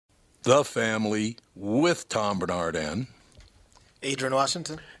The Family with Tom Bernard and Adrian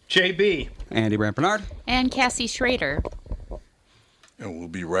Washington. JB. Andy Brant Bernard. And Cassie Schrader. And we'll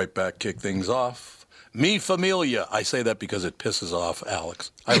be right back, kick things off. Mi Familia. I say that because it pisses off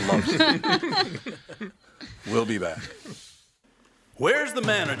Alex. I love it. We'll be back. Where's the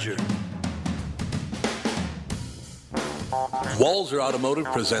manager? Walzer Automotive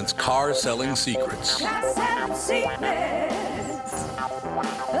presents Car Selling Secrets. Car selling secrets.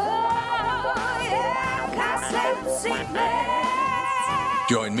 Oh, yeah, car selling secrets.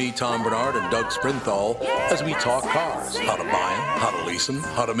 Join me, Tom Bernard, and Doug Sprinthal as we talk cars, how to buy them, how to lease them,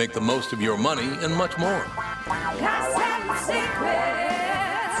 how to make the most of your money, and much more. Car selling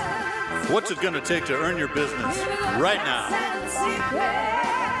secrets. What's it going to take to earn your business right now? Car selling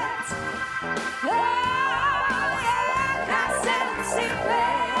secrets. Oh, yeah, car selling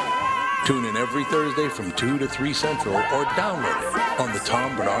secrets. Tune in every Thursday from 2 to 3 Central or download it on the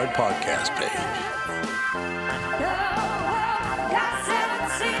Tom Bernard podcast page.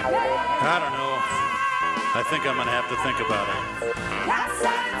 I don't know. I think I'm going to have to think about it.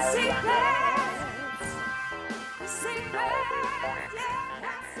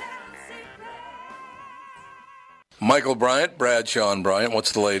 Michael Bryant, Bradshaw and Bryant,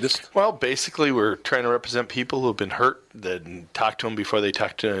 what's the latest? Well, basically, we're trying to represent people who have been hurt, then talk to them before they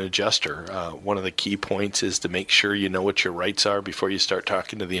talk to an adjuster. One of the key points is to make sure you know what your rights are before you start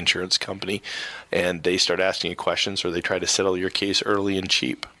talking to the insurance company, and they start asking you questions or they try to settle your case early and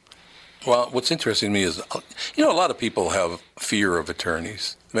cheap. Well, what's interesting to me is, a lot of people have fear of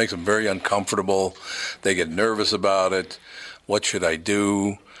attorneys. It makes them very uncomfortable. They get nervous about it. What should I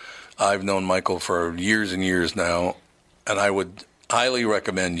do? I've known Michael for years and years now, and I would highly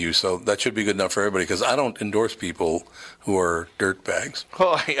recommend you. So that should be good enough for everybody, because I don't endorse people who are dirtbags.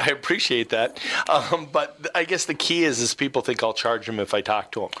 Well, I appreciate that. But I guess the key is people think I'll charge them if I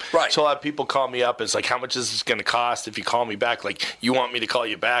talk to them. Right. So a lot of people call me up. It's like, how much is this going to cost if you call me back? Like, you want me to call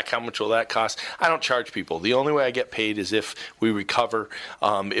you back? How much will that cost? I don't charge people. The only way I get paid is if we recover,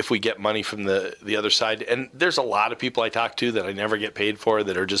 if we get money from the other side. And there's a lot of people I talk to that I never get paid for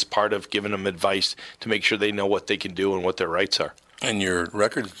that are just part of giving them advice to make sure they know what they can do and what their rights are. And your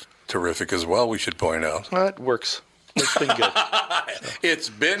record's terrific as well, we should point out. Well, it works. It's been good. It's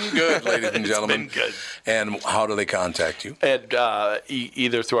been good, ladies and gentlemen. It's been good. And how do they contact you? And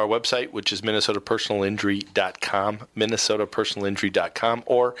either through our website, which is minnesotapersonalinjury.com, minnesotapersonalinjury.com,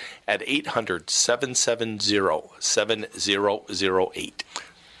 or at 800-770-7008.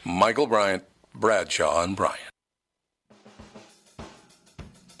 Michael Bryant, Bradshaw and Bryant.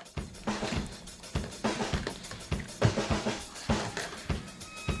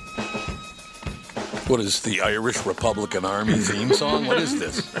 What is the Irish Republican Army theme song? What is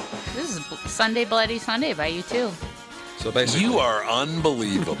this? This is Sunday Bloody Sunday by U2. So basically, You are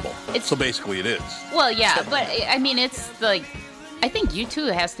unbelievable. So basically it is. Well, yeah, but I mean, it's like, I think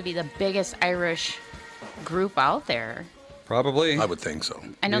U2 has to be the biggest Irish group out there. probably. I would think so.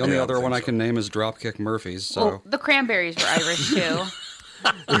 I know The only the- other one I can name is Dropkick Murphys. So Well, the Cranberries were Irish too.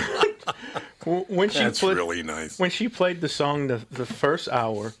 When she That's played, really nice. when she played the song the first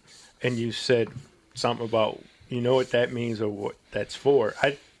hour, and you said something about, you know what that means or what that's for,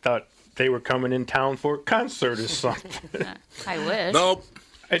 I thought they were coming in town for a concert or something. I wish. Nope.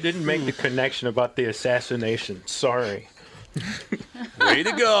 I didn't make the connection about the assassination. Sorry. Way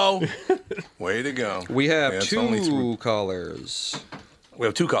to go. Way to go. we have Yeah, it's only two callers. We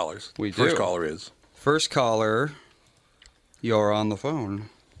have two callers. We First do. caller is. First caller, you're on the phone.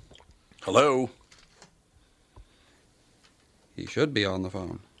 Hello. He should be on the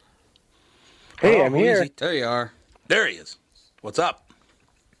phone. Hey, Oh, I'm who is here. he? There you are. There he is. What's up?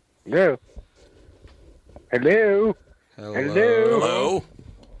 Hello. Hello. Hello. Hello. Hello.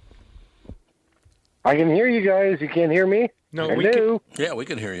 I can hear you guys. You can't hear me? No, Hello. Yeah, we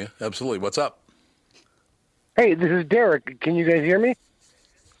can hear you. Absolutely. What's up? Hey, this is Derek. Can you guys hear me?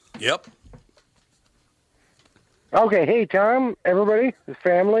 Yep. Okay. Hey, Tom. Everybody. The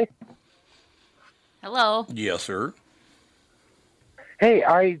family. Hello. Yes, sir. Hey,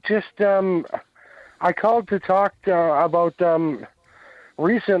 I just I called to talk about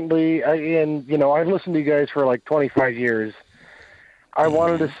recently, and I've listened to you guys for like 25 years. I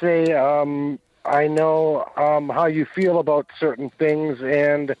wanted to say I know how you feel about certain things,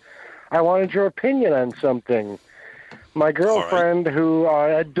 and I wanted your opinion on something. My girlfriend, who I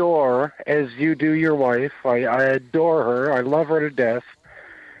adore, as you do your wife, I adore her. I love her to death.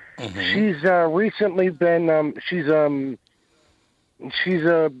 She's recently been she's doing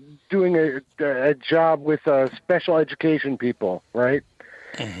a job with special education people, right?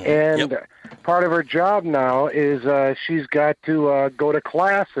 And part of her job now is she's got to go to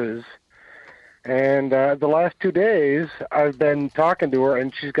classes. And the last 2 days, I've been talking to her,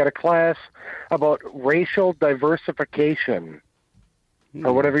 and she's got a class about racial diversification,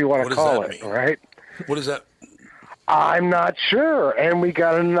 or whatever you want to call it, right? What is that? I'm not sure. And we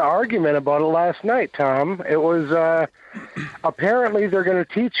got in an argument about it last night, Tom. It was apparently they're going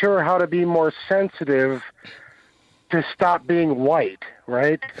to teach her how to be more sensitive to stop being white,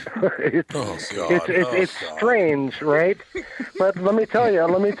 right? It's strange, right? But let me tell you,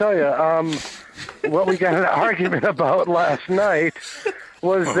 what we got in an argument about last night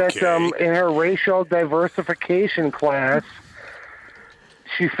was that in her racial diversification class,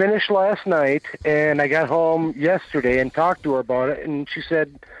 she finished last night, and I got home yesterday and talked to her about it, and she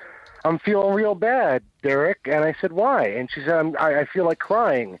said, I'm feeling real bad, Derek. And I said, why? And she said, I feel like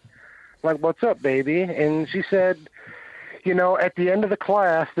crying. I'm like, what's up, baby? And she said, you know, at the end of the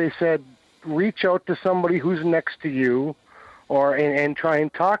class, they said, reach out to somebody who's next to you, or and try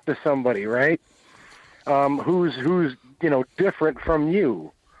and talk to somebody, right? Who's you know, different from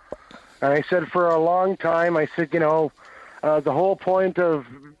you. And I said, for a long time, I said, you know, the whole point of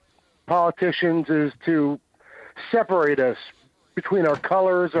politicians is to separate us between our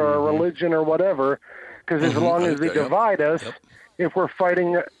colors or our religion or whatever, because as long as they divide us, if we're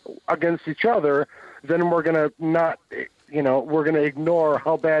fighting against each other, then we're going to not, you know, we're going to ignore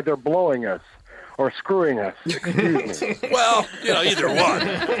how bad they're blowing us or screwing us. Excuse me. Well, you know, either one.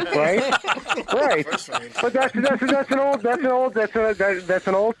 Right? Right. But that's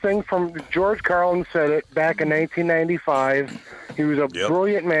an old thing from George Carlin said it back in 1995. He was a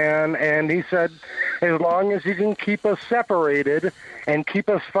brilliant man, and he said, as long as you can keep us separated and keep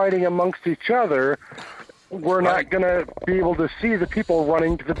us fighting amongst each other, we're not going to be able to see the people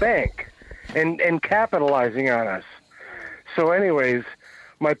running to the bank and capitalizing on us. So anyways,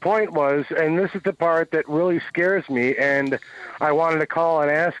 my point was, and this is the part that really scares me, and I wanted to call and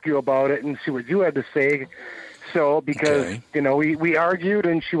ask you about it and see what you had to say. So, because, you know, we argued,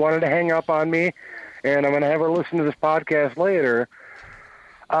 and she wanted to hang up on me, and I'm going to have her listen to this podcast later.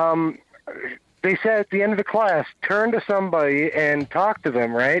 They said at the end of the class, turn to somebody and talk to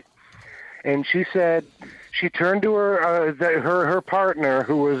them, right? And she said she turned to her partner,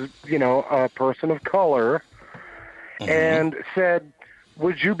 who was, you know, a person of color, and said,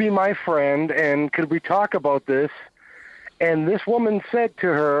 would you be my friend, and could we talk about this? And this woman said to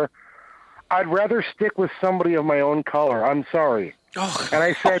her, I'd rather stick with somebody of my own color. I'm sorry. And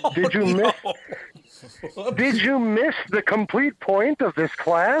I said, did you miss the complete point of this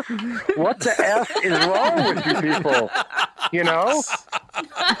class? What the F is wrong with you people? You know?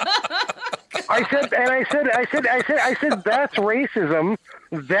 I said, that's racism.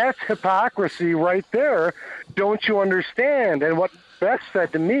 That's hypocrisy right there. Don't you understand? And what Beth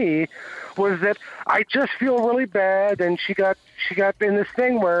said to me was that I just feel really bad, and she got in this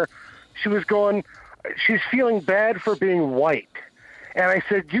thing where she was going, she's feeling bad for being white. And I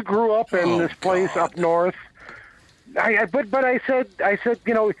said, you grew up in this place up north. But I said,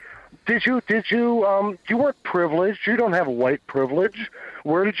 you know, you weren't privileged. You don't have white privilege.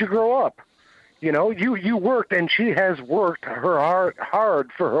 Where did you grow up? You know, you worked, and she has worked her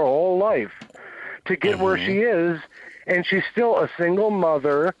hard for her whole life to get where she is, and she's still a single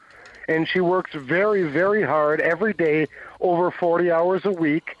mother, and she works very, very hard every day, over 40 hours a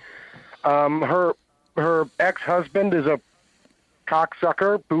week. Her ex-husband is a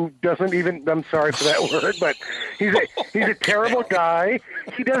cocksucker who doesn't even, I'm sorry for that word, but he's a terrible guy.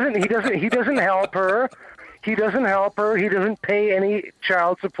 He doesn't help her. He doesn't pay any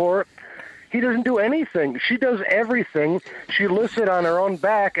child support. He doesn't do anything. She does everything. She lifts it on her own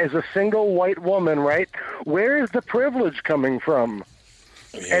back as a single white woman, right? Where is the privilege coming from?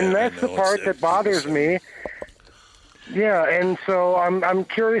 Yeah, and that's the part that bothers me. Yeah, and so I'm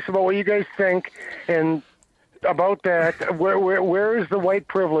curious about what you guys think and about that. Where is the white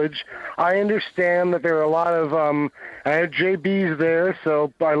privilege? I understand that there are a lot of I had JBs there,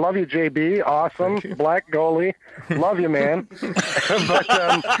 so I love you, JB. Awesome, black goalie, love you, man. But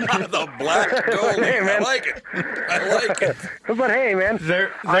the black goalie, hey, man. I like it. But hey, man,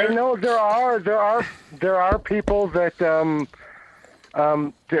 I know there are people that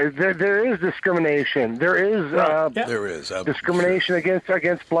there is discrimination. There is there is discrimination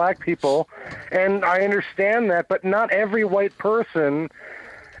against black people, and I understand that. But not every white person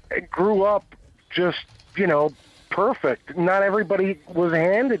grew up just, you know, perfect. Not everybody was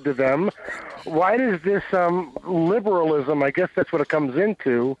handed to them. Why does this liberalism? I guess that's what it comes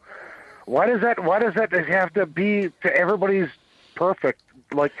into. Why does that have to be to everybody's perfect.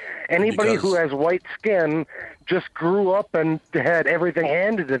 Like anybody who has white skin just grew up and had everything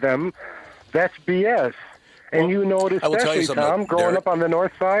handed to them. That's BS. And you know it especially, Tom, growing up on the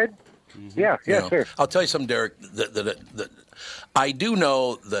north side. Yeah, sir. I'll tell you something, Derek, that I do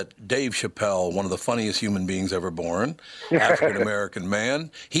know that Dave Chappelle, one of the funniest human beings ever born, African-American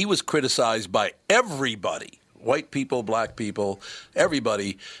man, he was criticized by everybody, white people, black people,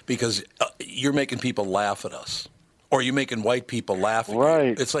 everybody, because you're making people laugh at us. Or you're making white people laugh at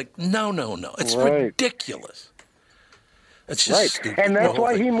you. It's like, no. It's ridiculous. It's just stupid. And that's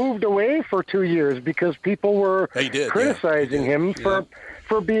why he moved away for 2 years, because people were criticizing him for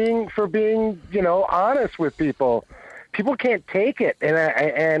being honest with people. People can't take it,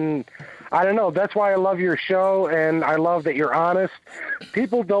 and I don't know. That's why I love your show, and I love that you're honest.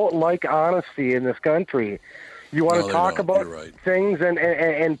 People don't like honesty in this country. You want to talk about things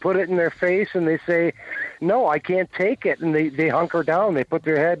and put it in their face, and they say, "No, I can't take it," and they hunker down. They put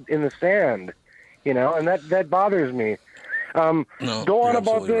their head in the sand, and that bothers me. Go on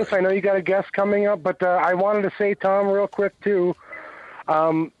about this. Right. I know you got a guest coming up, but I wanted to say, Tom, real quick too.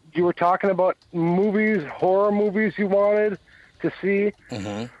 You were talking about movies, horror movies you wanted to see.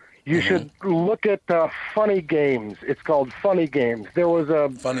 Mm-hmm. You should look at Funny Games. It's called Funny Games. There was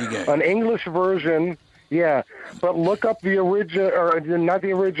an English version. Yeah, but look up the original, or not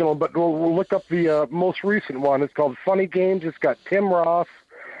the original, but we'll look up the most recent one. It's called Funny Games. It's got Tim Roth,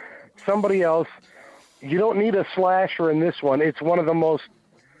 somebody else. You don't need a slasher in this one. It's one of the most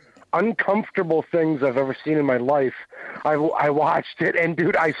uncomfortable things I've ever seen in my life. I watched it, and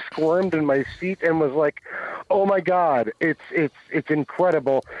dude, I squirmed in my seat and was like, "Oh my God, it's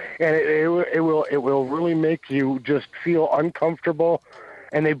incredible," and it will really make you just feel uncomfortable.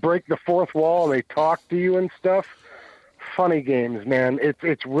 And they break the fourth wall and they talk to you and stuff. Funny Games, man.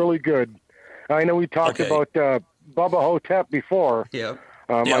 It's really good. I know we talked about Bubba Hotep before. Yeah.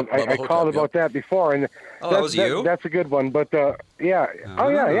 I called about that before, and that was you. That's a good one. But yeah. Oh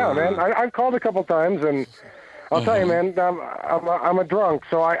yeah, man. I've called a couple times, and I'll tell you, man. I'm a drunk,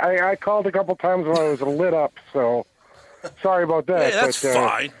 so I called a couple times when I was lit up. So sorry about that. Hey, that's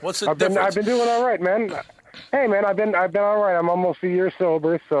fine. What's the difference? I've been doing all right, man. Hey, man, I've been all right. I'm almost a year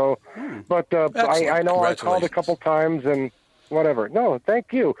sober, so. But I know I called a couple times and whatever. No,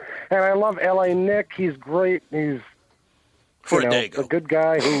 thank you. And I love L.A. Nick. He's great. He's a good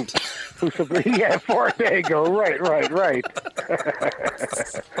guy who's Fordago. Right.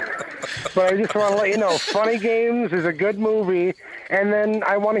 But I just want to let you know, Funny Games is a good movie, and then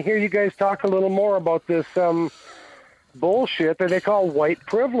I want to hear you guys talk a little more about this bullshit that they call white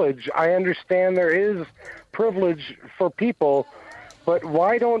privilege. I understand there is privilege for people, but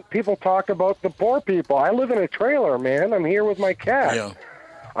why don't people talk about the poor people? I live in a trailer, man. I'm here with my cat. Yeah.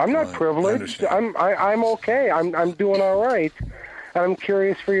 I'm not privileged. I'm okay. I'm doing all right. And I'm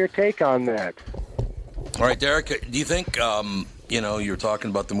curious for your take on that. All right, Derek, do you think you're talking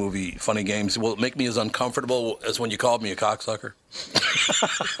about the movie Funny Games, will it make me as uncomfortable as when you called me a cocksucker?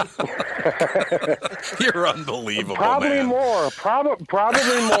 You're unbelievable, probably man.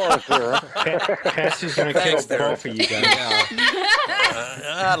 Probably more, sir. Cassie's going to kill both of you guys.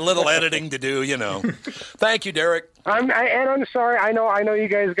 A little editing to do, Thank you, Derek. I'm sorry. I know you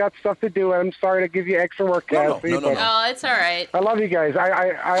guys got stuff to do, and I'm sorry to give you extra work, Cassie. No. Oh, it's all right. I love you guys.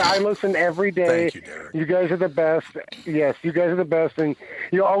 I listen every day. Thank you, Derek. You guys are the best. Yes, you guys are the best, and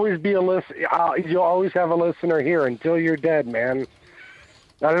you'll always be you'll always have a listener here until you're dead, man.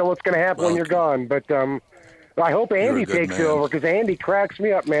 I don't know what's going to happen when you're gone, but I hope Andy takes it over, because Andy cracks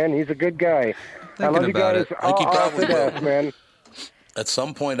me up, man. He's a good guy. I love you guys all to death, man. At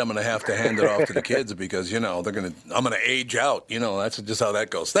some point, I'm going to have to hand it off to the kids because, I'm going to age out. That's just how that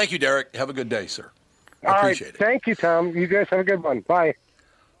goes. Thank you, Derek. Have a good day, sir. I appreciate it. Thank you, Tom. You guys have a good one. Bye.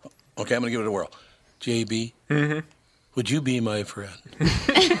 Okay, I'm going to give it a whirl. JB, would you be my friend?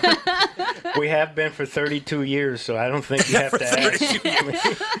 We have been for 32 years, so I don't think you have to ask.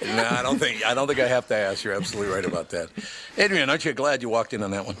 No, I don't think I have to ask. You're absolutely right about that. Adrian, aren't you glad you walked in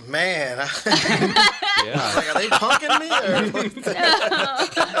on that one? Man. Are they punking me?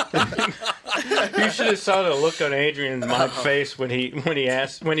 You should have saw the look on Adrian's face when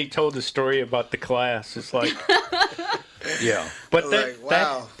he told the story about the class. It's like, yeah. But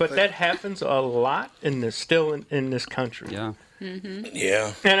that happens a lot in this country. Yeah. Mm-hmm.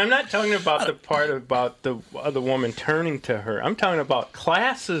 Yeah. And I'm not talking about the part about the other woman turning to her. I'm talking about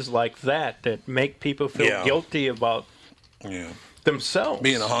classes like that make people feel guilty about themselves.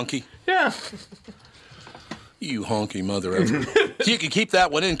 Being a honky? Yeah. You honky mother effer. So you can keep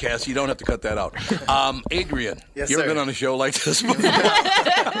that one in, Cass. You don't have to cut that out. Adrian, yes, you ever been on a show like this before?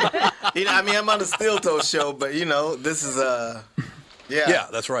 I'm on the Steel Toe show, but this is Yeah,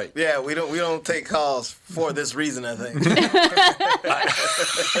 that's right. Yeah, we don't take calls for this reason, I think.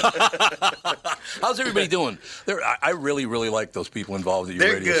 How's everybody doing? I really, really like those people involved at your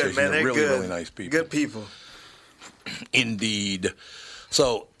They're radio good, station. man. They're really, good. really nice people. Good people. Indeed.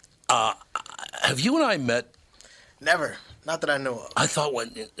 So, have you and I met? Never. Not that I know of. I thought I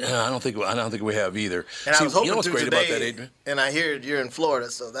don't think we have either. And I was hoping you know what's to great today, about that, Adrian? and I hear you're in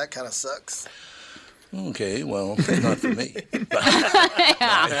Florida, so that kind of sucks. Okay, well, not for me.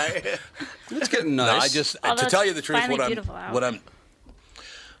 It's getting nice. No, I just to tell you the truth,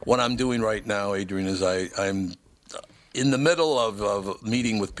 what I'm doing right now, Adrian, is I'm in the middle of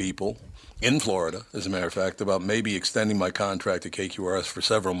meeting with people in Florida, as a matter of fact, about maybe extending my contract at KQRS for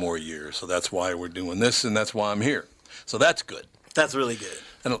several more years. So that's why we're doing this, and that's why I'm here. So that's good. That's really good.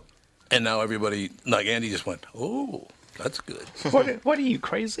 And now everybody, like Andy, just went, "Oh, that's good." What are you,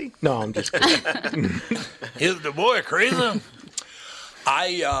 crazy? No, I'm just kidding. Is the boy crazy?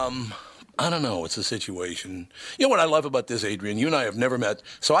 I don't know. It's a situation. You know what I love about this, Adrian? You and I have never met,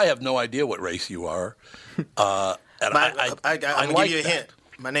 so I have no idea what race you are. And I'm going to give you a hint.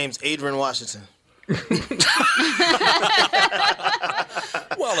 My name's Adrian Washington.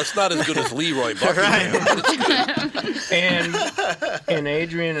 Well, it's not as good as Leroy Buckingham, but it's good. And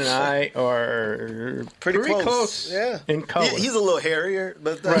Adrian and I are pretty close. Yeah. In color. He's a little hairier,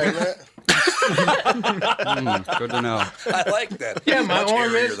 but Good to know. I like that. Yeah, He's my much arm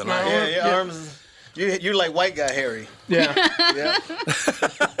hairier is than my I am. arm. your arms. You're like white guy hairy. Yeah. Yeah.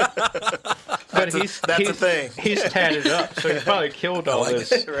 But That's the thing. He's tatted up, so he probably killed all like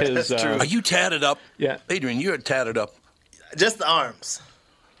this. it. Right, his, that's true. Are you tatted up? Yeah. Adrian, you're tatted up. Just the arms.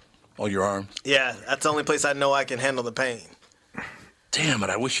 Oh, your arms? Yeah, that's the only place I know I can handle the pain. Damn it,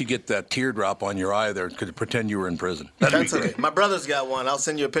 I wish you'd get that teardrop on your eye there to pretend you were in prison. That'd That's be great. okay. My brother's got one. I'll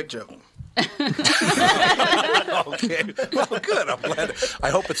send you a picture of him. Okay. Well, good. I'm glad. I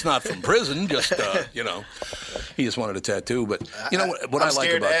hope it's not from prison. Just he just wanted a tattoo. But you know what I I'm like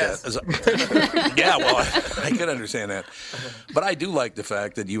scared about to that ask. is, yeah. Well, I can understand that. But I do like the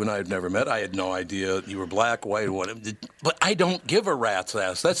fact that you and I have never met. I had no idea you were black, white, or whatever. But I don't give a rat's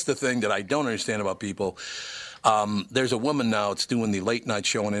ass. That's the thing that I don't understand about people. There's a woman now that's doing the late night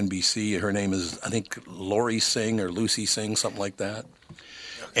show on NBC. Her name is, I think, Lori Singh or Lucy Singh, something like that.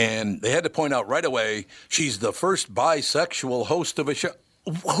 And they had to point out right away, she's the first bisexual host of a show.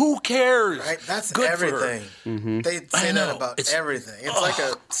 Who cares? Right? That's Good for her. everything. Mm-hmm. They say that about everything. It's like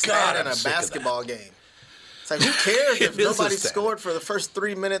a stat in I'm a sick of basketball game. It's like, who cares if It is a nobody stat. scored for the first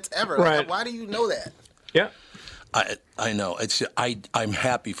 3 minutes ever? Right. Like, why do you know that? Yeah. I know. I'm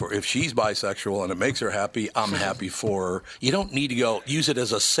happy for her. If she's bisexual and it makes her happy, I'm happy for her. You don't need to go use it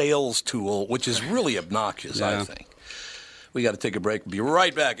as a sales tool, which is really obnoxious, I think. We got to take a break. We'll be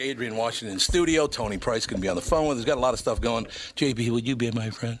right back. Adrian Washington in studio. Tony Price going to be on the phone with us. Got a lot of stuff going. JB, would you be my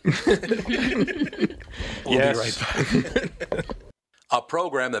friend? We'll be right back. A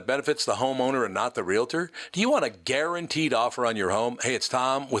program that benefits the homeowner and not the realtor? Do you want a guaranteed offer on your home? Hey, it's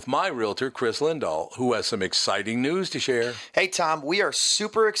Tom with my realtor, Chris Lindahl, who has some exciting news to share. Hey, Tom, we are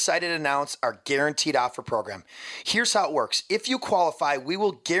super excited to announce our guaranteed offer program. Here's how it works. If you qualify, we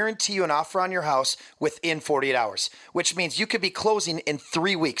will guarantee you an offer on your house within 48 hours, which means you could be closing in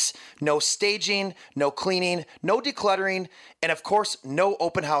 3 weeks. No staging, no cleaning, no decluttering, and of course, no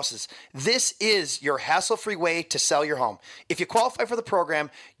open houses. This is your hassle-free way to sell your home. If you qualify for the program,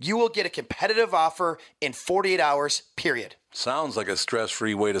 you will get a competitive offer in 48 hours, period. Sounds like a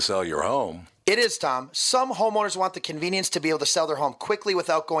stress-free way to sell your home. It is, Tom. Some homeowners want the convenience to be able to sell their home quickly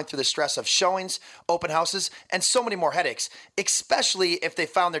without going through the stress of showings, open houses, and so many more headaches, especially if they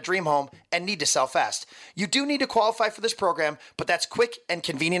found their dream home and need to sell fast. You do need to qualify for this program, but that's quick and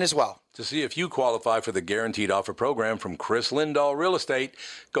convenient as well. To see if you qualify for the Guaranteed Offer program from Chris Lindahl Real Estate,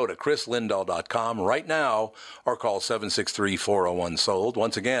 go to chrislindahl.com right now or call 763-401-SOLD.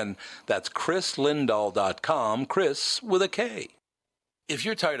 Once again, that's chrislindahl.com, Chris with a K. If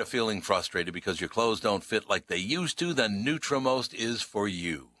you're tired of feeling frustrated because your clothes don't fit like they used to, then Nutrimost is for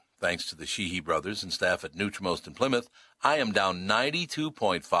you. Thanks to the Sheehy brothers and staff at Nutrimost in Plymouth, I am down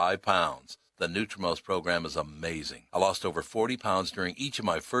 92.5 pounds. The Nutrimost program is amazing. I lost over 40 pounds during each of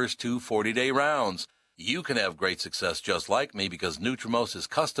my first 2 40-day rounds. You can have great success just like me because Nutrimost is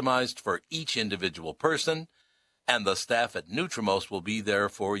customized for each individual person, and the staff at Nutrimost will be there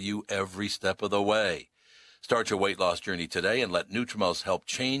for you every step of the way. Start your weight loss journey today and let Nutrimost help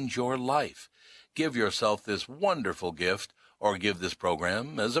change your life. Give yourself this wonderful gift or give this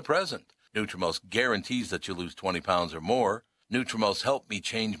program as a present. Nutrimost guarantees that you lose 20 pounds or more. Nutrimost helped me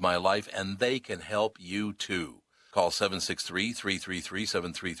change my life, and they can help you too. Call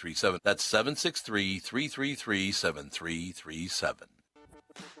 763-333-7337. That's 763-333-7337.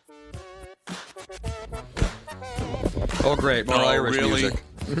 Oh, great. More Irish really? music.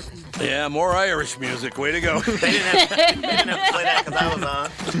 Yeah, more Irish music. Way to go. They didn't have to play that because I was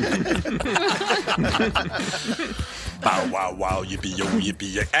on. Bow, wow, wow, yippee, yo,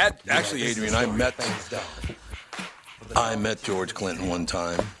 yippee. Actually, Adrian, I met George Clinton one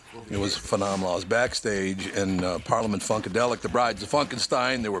time. It was phenomenal. I was backstage in Parliament Funkadelic, the Brides of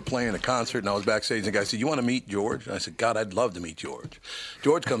Funkenstein. They were playing a concert, and I was backstage, and the guy said, "You want to meet George?" And I said, "God, I'd love to meet George."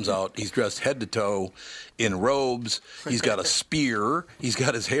 George comes out. He's dressed head to toe in robes. He's got a spear. He's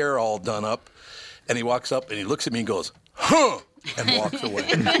got his hair all done up. And he walks up, and he looks at me and goes, "Huh!" and walks away.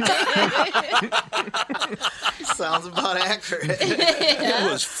 Sounds about accurate.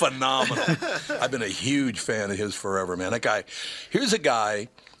 It was phenomenal. I've been a huge fan of his forever, man. That guy, here's a guy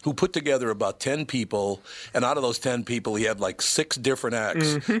who put together about 10 people, and out of those 10 people, he had like 6 different acts.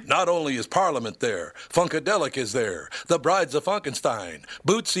 Mm-hmm. Not only is Parliament there, Funkadelic is there, the Brides of Funkenstein,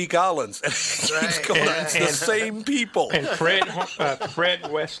 Bootsy Collins, and it's the same people. And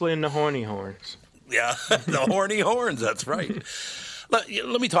Fred Wesley and the Horny Horns. Yeah, the Horny Horns, that's right. Let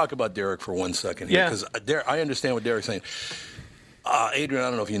me talk about Derek for 1 second here, because I understand what Derek's saying. Adrian, I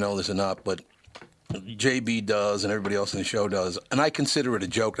don't know if you know this or not, but JB does and everybody else in the show does, and I consider it a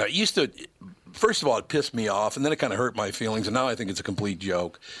joke. Now, it used to, first of all, it pissed me off, and then it kind of hurt my feelings, and now I think it's a complete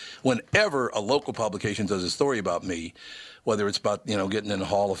joke. Whenever a local publication does a story about me, whether it's about, getting in the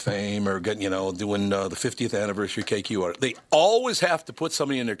Hall of Fame or getting, doing the 50th anniversary KQ, they always have to put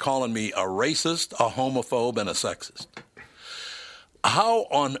somebody in there calling me a racist, a homophobe, and a sexist. How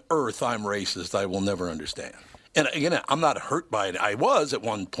on earth I'm racist, I will never understand. And again, I'm not hurt by it. I was at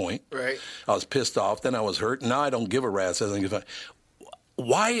one point. Right. I was pissed off. Then I was hurt. And now I don't give a rat's.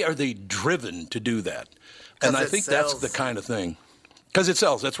 Why are they driven to do that? And I think that's the kind of thing. Because it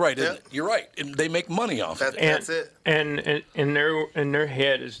sells. That's right. Yep. You're right. And they make money off of it. That's it. And in their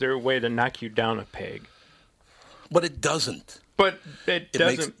head is their way to knock you down a peg. But it doesn't. But it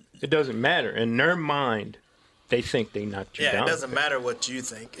doesn't matter. In their mind, they think they knocked you down. Yeah, it doesn't matter what you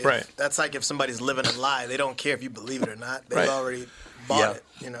think. Right. That's like if somebody's living a lie. They don't care if you believe it or not. They've already bought it,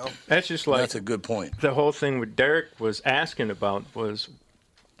 That's just like... That's a good point. The whole thing what Derek was asking about was,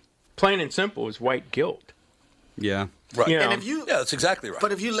 plain and simple, is white guilt. Yeah. Right. And if you, that's exactly right.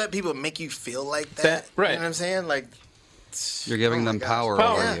 But if you let people make you feel like that, right. You know what I'm saying? Like, you're giving them power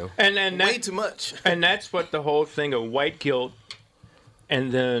over you. And way too much. And that's what the whole thing of white guilt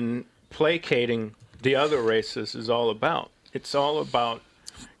and then placating the other races is all about. It's all about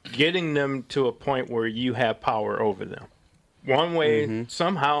getting them to a point where you have power over them. One way,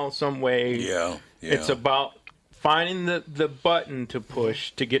 somehow, some way. Yeah. It's about finding the button to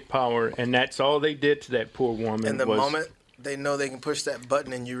push to get power, and that's all they did to that poor woman. And the moment they know they can push that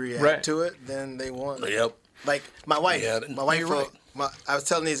button and you react to it, then they won. Yep. Like my wife. Yeah, my wife. you're right. I was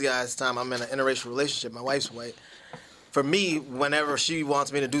telling these guys the time I'm in an interracial relationship. My wife's white. For me, whenever she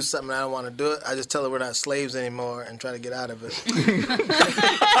wants me to do something and I don't want to do it, I just tell her we're not slaves anymore and try to get out of it.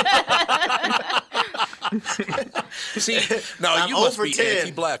 See, now you must be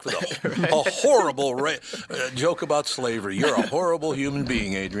anti-black with a horrible joke about slavery. You're a horrible human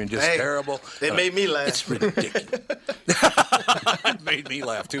being, Adrian. Just terrible. It made me laugh. It's ridiculous. It made me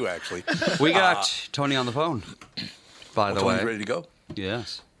laugh too, actually. We got Tony on the phone, by the way. Tony's ready to go?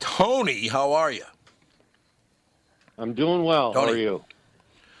 Yes. Tony, how are you? I'm doing well. Tony. How are you?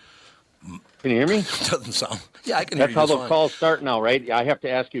 Can you hear me? Doesn't sound. Yeah, I can hear you. That's how the calls start now, right? I have to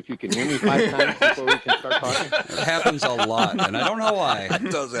ask you if you can hear me 5 times before we can start talking. It happens a lot, and I don't know why. It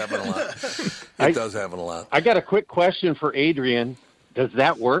does happen a lot. It does happen a lot. I got a quick question for Adrian. Does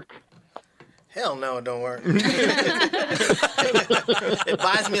that work? Hell no, it don't work. It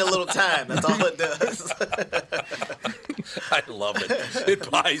buys me a little time. That's all it does. I love it.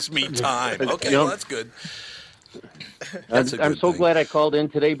 It buys me time. Okay, well, that's good. I'm so glad I called in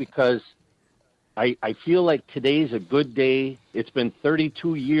today because I feel like today's a good day. It's been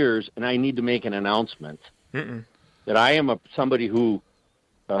 32 years, and I need to make an announcement that I am somebody who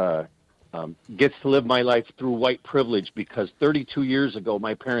gets to live my life through white privilege because 32 years ago,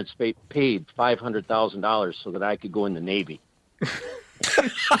 my parents paid $500,000 so that I could go in the Navy.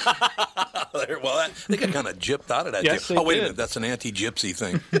 Well, they got kind of gypped out of that. Yes, wait a minute. That's an anti-gypsy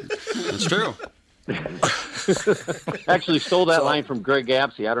thing. That's true. Actually stole that line from Greg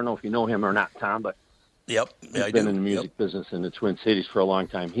Apsey. I don't know if you know him or not, Tom, but he's been in the music business in the Twin Cities for a long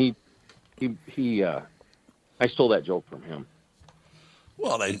time. I stole that joke from him.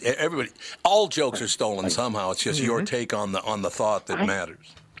 Well, all jokes are stolen somehow. It's just your take on the thought that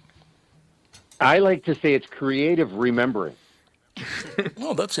matters. I like to say it's creative remembering.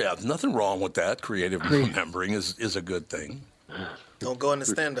 Well, nothing wrong with that. Creative remembering is a good thing. Don't go into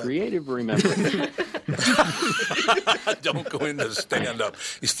stand-up. Creative remembrance. Don't go into stand-up.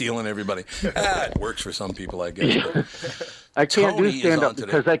 You're stealing everybody. It works for some people, I guess. I can't Tony do is stand-up on today.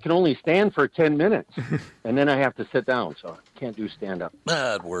 because I can only stand for 10 minutes, and then I have to sit down, so I can't do stand-up.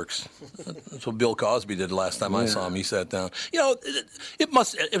 It works. That's what Bill Cosby did last time I saw him. He sat down. You know,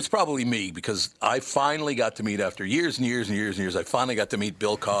 it's probably me because I finally got to meet, after years and years and years and years, I finally got to meet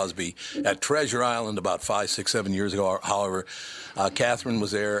Bill Cosby at Treasure Island about 5, 6, 7 years ago. However, Catherine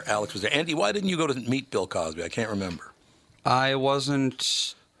was there, Alex was there. Andy, why didn't you go to meet Bill Cosby? I can't remember. I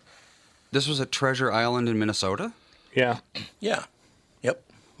wasn't. This was at Treasure Island in Minnesota? Yeah. Yeah. Yep.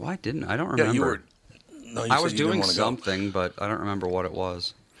 Why didn't I? Don't remember. Yeah, you were. No, you I said was you didn't doing wanna go. something, but I don't remember what it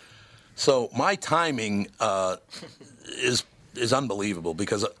was. So my timing is unbelievable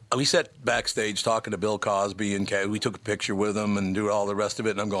because we sat backstage talking to Bill Cosby and we took a picture with him and do all the rest of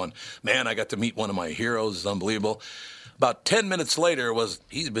it. And I'm going, man, I got to meet one of my heroes. It's unbelievable. About 10 minutes later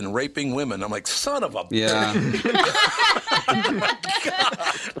he's been raping women. I'm like, son of a bitch.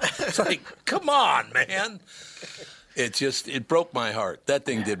 It's like, come on, man. It broke my heart. That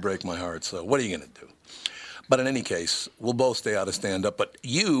thing did break my heart. So what are you going to do? But in any case, we'll both stay out of stand-up. But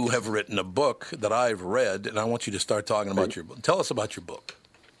you have written a book that I've read, and I want you to start talking about your book. Tell us about your book.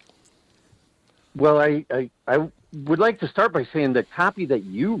 Well, I would like to start by saying the copy that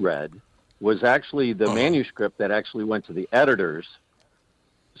you read was actually the manuscript that actually went to the editors.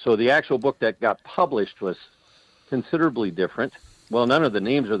 So the actual book that got published was considerably different. Well, none of the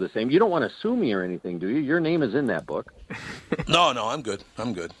names are the same. You don't want to sue me or anything, do you? Your name is in that book. No, I'm good.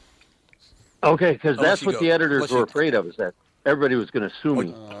 Okay, because that's what the editors Unless were you- afraid of, is that everybody was going to sue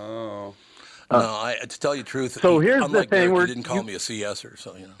me. Oh. No, to tell you the truth, So here's the unlike thing, Derek, we're- you didn't call me a CSer,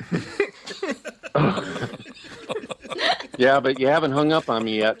 so you know. Yeah, but you haven't hung up on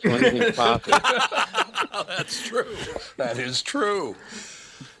me yet, so anything's possible. That's true. That is true.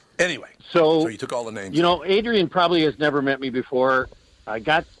 Anyway, So you took all the names. You know, Adrian probably has never met me before. I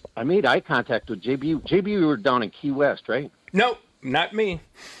made eye contact with JB. JB, we were down in Key West, right? Nope, not me.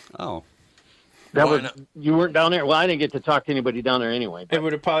 Oh. You weren't down there. Well, I didn't get to talk to anybody down there anyway. It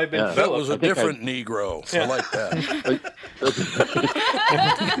would have probably been That Philip. was a different Negro. I like that.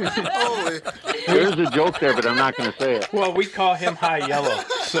 There's a joke there, but I'm not going to say it. Well, we call him High Yellow,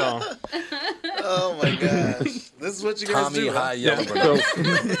 so. Oh my gosh, this is what you guys Tommy do. High huh? Yellow.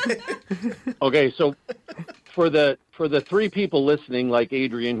 Okay, so for the three people listening, like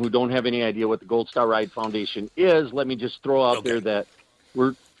Adrian, who don't have any idea what the Gold Star Ride Foundation is, let me just throw out there that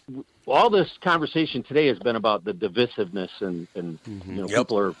all this conversation today has been about the divisiveness and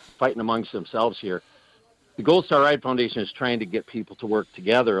people are fighting amongst themselves here. The Gold Star Ride Foundation is trying to get people to work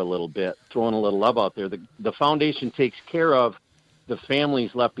together a little bit, throwing a little love out there. The foundation takes care of the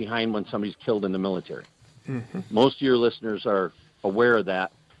families left behind when somebody's killed in the military. Mm-hmm. Most of your listeners are aware of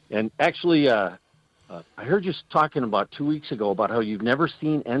that. And actually, I heard you talking about 2 weeks ago about how you've never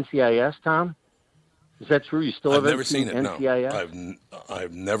seen NCIS, Tom. Is that true? You still I've haven't never seen it. NCIS? No,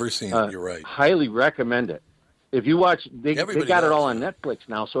 I've never seen it. You're right. Highly recommend it. If you watch, they got it all on Netflix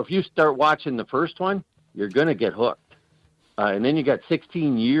now. So if you start watching the first one, you're going to get hooked. And then you got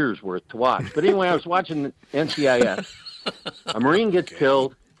 16 years worth to watch. But anyway, I was watching NCIS. A Marine gets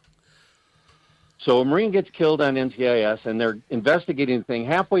killed. So a Marine gets killed on NCIS, and they're investigating the thing.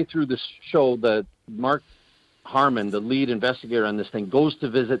 Halfway through the show, the Mark Harmon, the lead investigator on this thing, goes to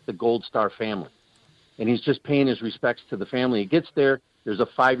visit the Gold Star family. And he's just paying his respects to the family. He gets there. There's a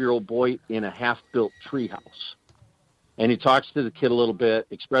 5-year-old boy in a half-built treehouse. And he talks to the kid a little bit,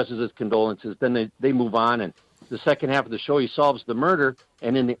 expresses his condolences. Then they move on. And the second half of the show, he solves the murder.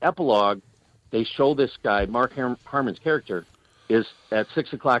 And in the epilogue, they show this guy, Mark Harmon's character, is at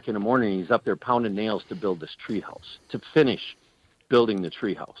 6 o'clock in the morning. He's up there pounding nails to build this treehouse, to finish building the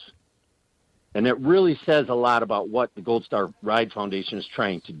treehouse. And it really says a lot about what the Gold Star Ride Foundation is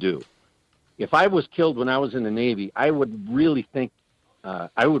trying to do. If I was killed when I was in the Navy, I would really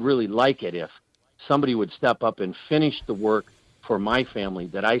like it if somebody would step up and finish the work for my family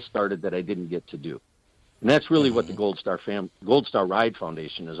that I started that I didn't get to do. And that's really what the Gold Star Ride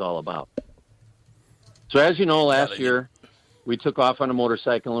Foundation is all about. So as you know, last year we took off on a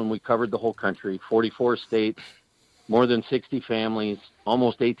motorcycle and we covered the whole country, 44 states, more than 60 families,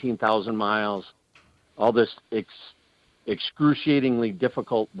 almost 18,000 miles, all this excruciatingly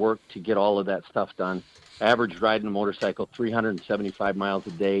difficult work to get all of that stuff done. Average riding a motorcycle 375 miles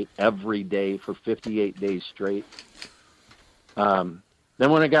a day, every day for 58 days straight. Then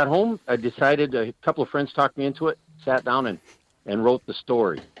when I got home, I decided, a couple of friends talked me into it, sat down and wrote the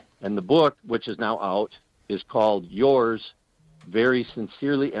story. And the book, which is now out, is called Yours Very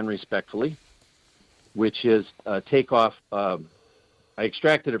Sincerely and Respectfully, which is a takeoff I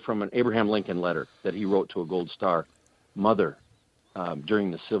extracted it from an Abraham Lincoln letter that he wrote to a Gold Star mother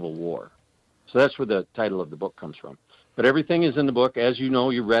during the Civil War. So that's where the title of the book comes from. But everything is in the book. As you know,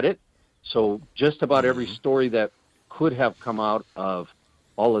 you read it. So just about every story that could have come out of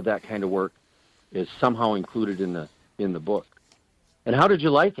all of that kind of work is somehow included in the book. And how did you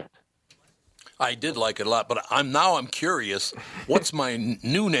like it? I did like it a lot, but I'm curious. What's my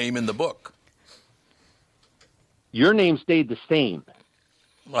new name in the book? Your name stayed the same.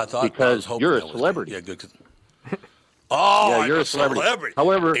 Well, I thought because you're a celebrity. Yeah, good. Oh, yeah, I'm you're a celebrity.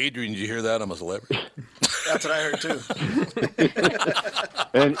 However, Adrian, did you hear that? I'm a celebrity. That's what I heard too.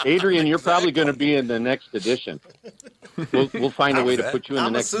 And Adrian, you're probably going to be in the next edition. We'll find a way to put you in the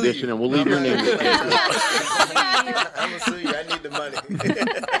next edition, and we'll leave your name. I'm gonna sue you. I need the money.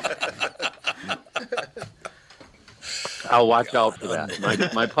 I'll watch out for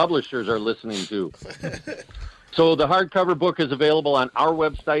that. My publishers are listening too. So the hardcover book is available on our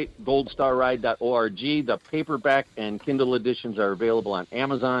website, goldstarride.org. The paperback and Kindle editions are available on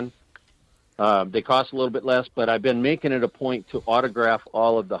Amazon. They cost a little bit less, but I've been making it a point to autograph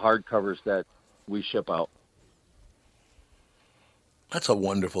all of the hardcovers that we ship out. That's a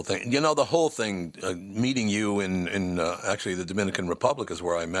wonderful thing. You know, the whole thing, meeting you in actually the Dominican Republic is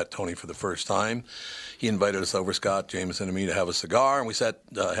where I met Tony for the first time. He invited us over, Scott, Jameson, and me, to have a cigar, and we sat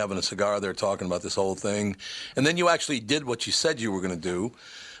having a cigar there talking about this whole thing. And then you actually did what you said you were going to do.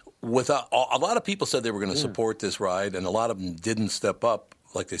 A lot of people said they were going to support this ride, and a lot of them didn't step up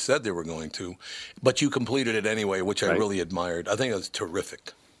like they said they were going to. But you completed it anyway, which I really admired. I think it was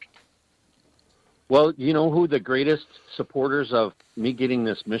terrific. Well, you know who the greatest supporters of me getting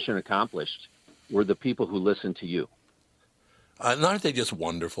this mission accomplished were? The people who listened to you. Aren't they just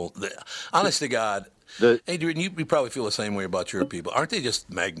wonderful? Honest to God, Adrian, you probably feel the same way about your people. Aren't they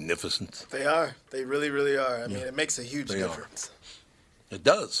just magnificent? They are. They really, really are. I mean, it makes a huge difference. It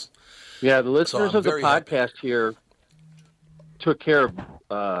does. Yeah, the listeners of the podcast here took care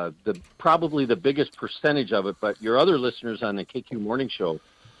of probably the biggest percentage of it, but your other listeners on the KQ Morning Show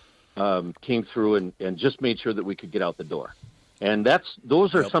came through and just made sure that we could get out the door. And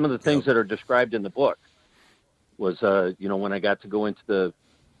those are some of the things that are described in the book. Was when I got to go into the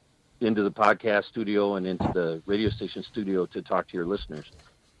podcast studio and into the radio station studio to talk to your listeners.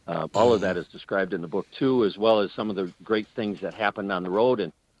 All of that is described in the book too, as well as some of the great things that happened on the road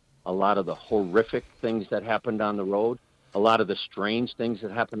and a lot of the horrific things that happened on the road, a lot of the strange things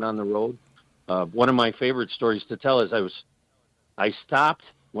that happened on the road. One of my favorite stories to tell is I stopped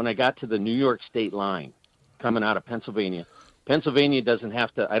when I got to the New York state line coming out of Pennsylvania. Pennsylvania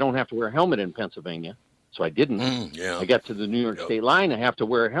I don't have to wear a helmet in Pennsylvania. So I didn't. I got to the New York State line. I have to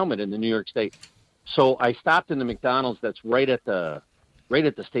wear a helmet in the New York State. So I stopped in the McDonald's that's right at the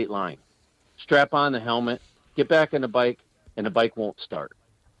state line. Strap on the helmet, get back on the bike, and the bike won't start.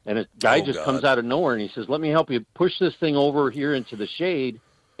 And a guy comes out of nowhere and he says, "Let me help you push this thing over here into the shade."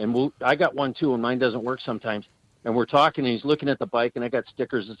 And I got one too, and mine doesn't work sometimes. And we're talking, and he's looking at the bike, and I got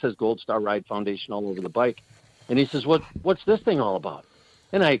stickers that says Gold Star Ride Foundation all over the bike. And he says, "What's this thing all about?"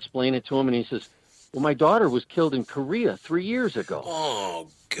 And I explain it to him, and he says, "Well, my daughter was killed in Korea 3 years ago." Oh,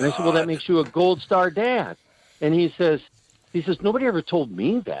 God. And I said, "Well, that makes you a Gold Star dad." And he says, "Nobody ever told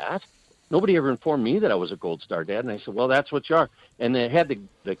me that. Nobody ever informed me that I was a Gold Star dad." And I said, "Well, that's what you are." And they had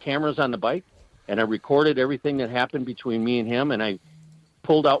the cameras on the bike, and I recorded everything that happened between me and him, and I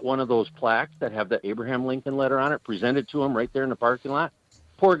pulled out one of those plaques that have the Abraham Lincoln letter on it, presented to him right there in the parking lot.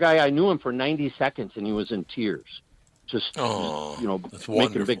 Poor guy, I knew him for 90 seconds, and he was in tears, just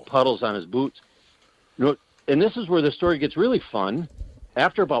making big puddles on his boots. And this is where the story gets really fun.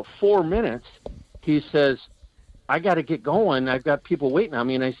 After about 4 minutes, he says, "I got to get going. I've got people waiting on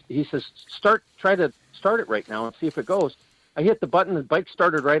me." And he says, "Try to start it right now and see if it goes." I hit the button. The bike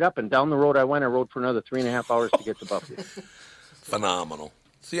started right up, and down the road I went. I rode for another 3.5 hours to get to Buffalo. Phenomenal.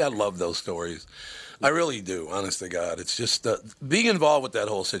 See, I love those stories. I really do, honest to God. It's just being involved with that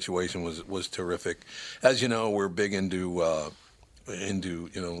whole situation was terrific. As you know, we're big into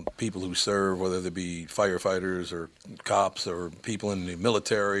people who serve, whether they be firefighters or cops or people in the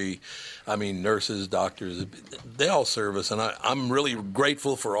military. I mean, nurses, doctors, they all serve us, and I'm really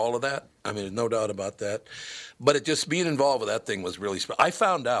grateful for all of that. I mean, there's no doubt about that. But it just being involved with that thing was really special. I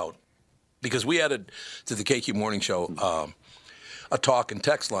found out, because we added to the KQ Morning Show a talk and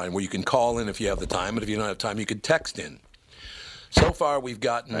text line where you can call in if you have the time, and if you don't have time, you can text in. So far, we've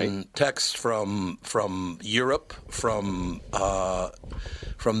gotten texts from Europe, from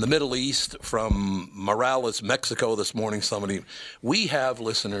the Middle East, from Morales, Mexico this morning. We have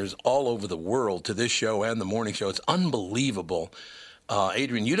listeners all over the world to this show and the morning show. It's unbelievable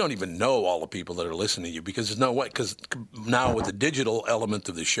Adrian, you don't even know all the people that are listening to you because there's no way. Because now with the digital element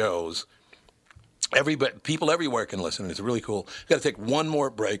of the shows, people everywhere can listen. It's really cool. Got to take one more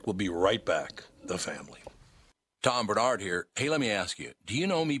break. We'll be right back. The family. Tom Bernard here. Hey, let me ask you, do you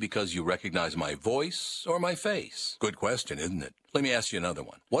know me because you recognize my voice or my face? Good question, isn't it? Let me ask you another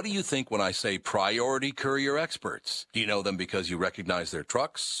one. What do you think when I say Priority Courier Experts? Do you know them because you recognize their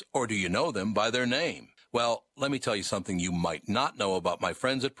trucks, or do you know them by their name? Well, let me tell you something you might not know about my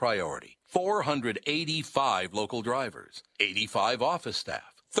friends at Priority. 485 local drivers, 85 office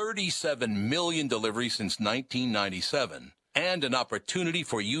staff, 37 million deliveries since 1997, and an opportunity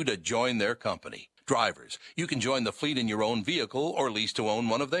for you to join their company. Drivers, you can join the fleet in your own vehicle or lease to own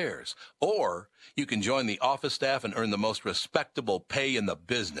one of theirs. Or you can join the office staff and earn the most respectable pay in the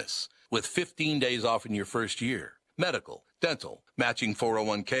business with 15 days off in your first year. Medical, dental, matching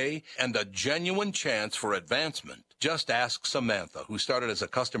 401k, and a genuine chance for advancement. Just ask Samantha, who started as a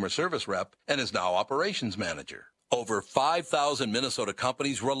customer service rep and is now operations manager. Over 5,000 Minnesota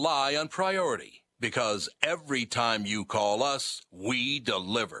companies rely on Priority because every time you call us, we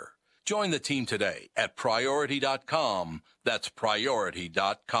deliver. Join the team today at Priority.com. That's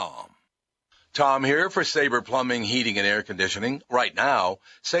Priority.com. Tom here for Sabre Plumbing, Heating, and Air Conditioning. Right now,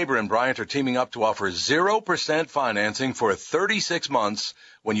 Sabre and Bryant are teaming up to offer 0% financing for 36 months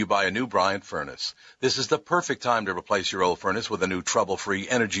when you buy a new Bryant furnace. This is the perfect time to replace your old furnace with a new trouble-free,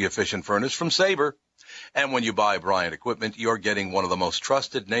 energy-efficient furnace from Sabre. And when you buy Bryant equipment, you're getting one of the most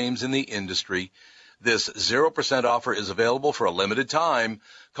trusted names in the industry. This 0% offer is available for a limited time.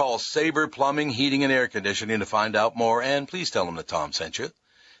 Call Sabre Plumbing, Heating, and Air Conditioning to find out more, and please tell them that Tom sent you.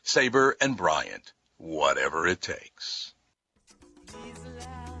 Sabre and Bryant, whatever it takes. I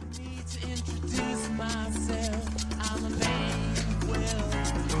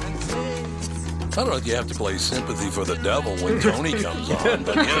don't know if you have to play Sympathy for the Devil when Tony comes on,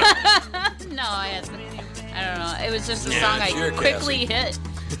 but No, I don't know. It was just a song I quickly hit.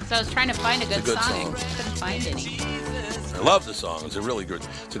 So I was trying to find a good song. Couldn't find any. I love the song. It's a really good.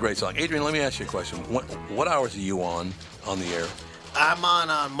 It's a great song. Adrian, let me ask you a question. What hours are you on the air? I'm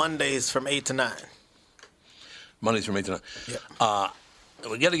on Mondays from 8 to 9. Mondays from 8 to 9. Yeah.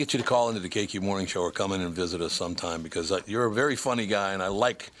 We got to get you to call into the KQ Morning Show or come in and visit us sometime because you're a very funny guy and I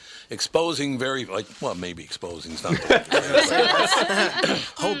like exposing maybe exposing is not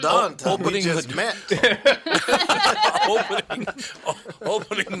Hold on, Tom. We just met.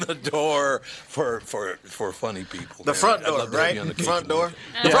 opening the door for funny people. The front door, right? The front door?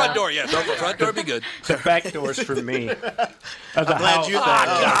 The front door, yes. The front door would be good. The back door's for me. Of the glad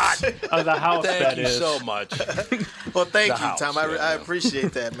house. Of the house, Thank you so much. Well, thank you, Tom. I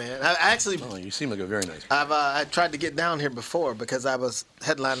appreciate that, man. I actually, you seem like a very nice person. I tried to get down here before because I was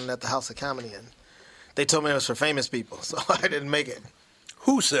headlining at the House of Comedy, and they told me it was for famous people, so I didn't make it.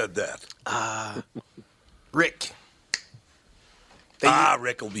 Who said that? Rick.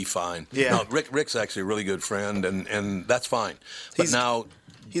 Rick will be fine. Yeah. No, Rick's actually a really good friend, and that's fine. But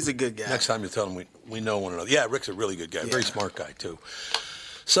he's a good guy. Next time you tell him we know one another. Yeah, Rick's a really good guy, very smart guy too.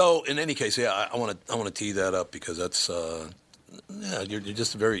 So in any case, I want to tee that up because that's you're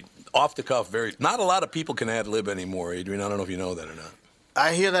just very off the cuff. Not a lot of people can ad lib anymore, Adrian. I don't know if you know that or not.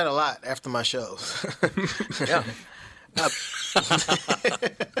 I hear that a lot after my shows. Yeah. But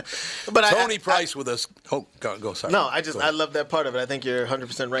Tony Price with us. Oh, go. Sorry. No, I love that part of it. I think you're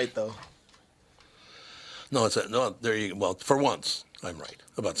 100% right, though. No, there you go. Well, for once, I'm right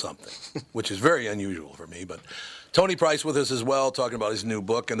about something, which is very unusual for me. But Tony Price with us as well, talking about his new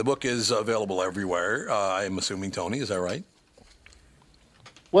book, and the book is available everywhere. I'm assuming, Tony, is that right?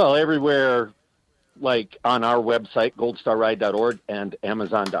 Well, everywhere, like on our website, goldstarride.org and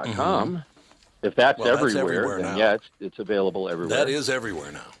Amazon.com. Mm-hmm. If that's everywhere, then yeah, it's available everywhere. That is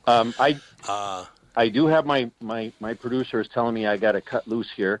everywhere now. I do have my producer is telling me I got to cut loose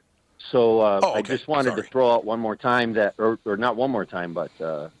here, so I just wanted to throw out one more time or not one more time, but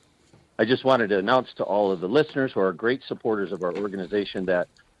I just wanted to announce to all of the listeners who are great supporters of our organization that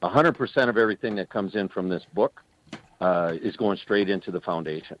 100% of everything that comes in from this book is going straight into the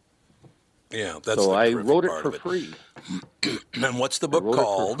foundation. Yeah, that's so I wrote it for free. And what's the book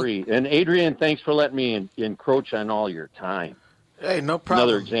called? For free. And Adrian, thanks for letting me encroach on all your time. Hey, no problem.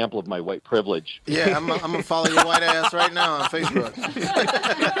 Another example of my white privilege. Yeah, I'm gonna follow your white ass right now on Facebook.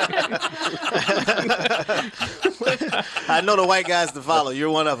 I know the white guys to follow.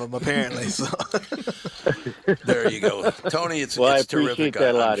 You're one of them, apparently. So there you go, Tony. It's I terrific. appreciate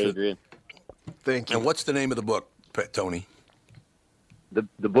that a lot, Adrian. Thank you. And what's the name of the book, Tony?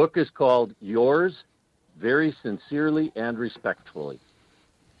 The book is called Yours, Very Sincerely and Respectfully.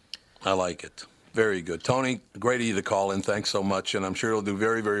 I like it. Very good. Tony, great of you to call in. Thanks so much, and I'm sure you'll do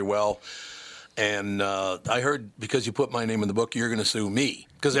very, very well. And I heard because you put my name in the book, you're going to sue me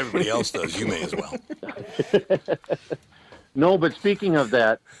because everybody else does. You may as well. No, but speaking of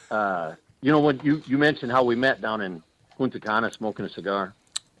that, when you mentioned how we met down in Punta Cana smoking a cigar.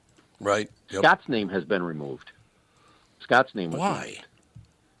 Right. Yep. Scott's name has been removed. Scott's name was Why?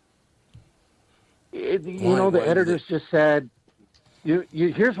 removed. The editors just said,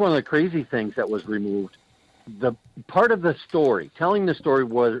 here's one of the crazy things that was removed. The part of the story, telling the story,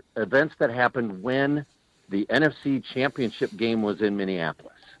 was events that happened when the NFC Championship game was in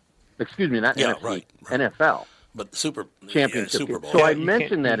Minneapolis. Excuse me, not NFC, right. NFL. But Super Championship Super Bowl. So I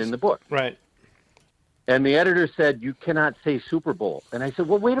mentioned that in the book. Right. And the editor said, you cannot say Super Bowl. And I said,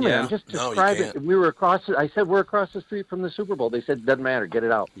 well, wait a minute. I'm just describing it. I said, we're across the street from the Super Bowl. They said, doesn't matter. Get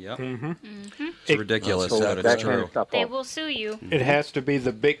it out. Yep. Mm-hmm. It's ridiculous. So that kind of stuff. They will sue you. It has to be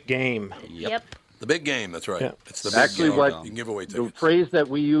the big game. Yep. The big game, that's right. Yeah. It's the big Actually, game. what You can give away the tickets. phrase that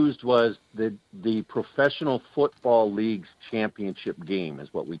we used was the Professional Football League's championship game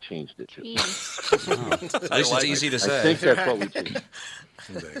is what we changed it to. At least it's easy to say. I think that's what we changed.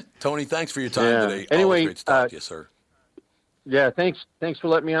 Tony, thanks for your time today. Anyway, Always great to talk to you, sir. Yeah, thanks for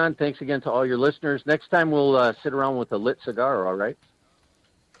letting me on. Thanks again to all your listeners. Next time we'll sit around with a lit cigar, all right?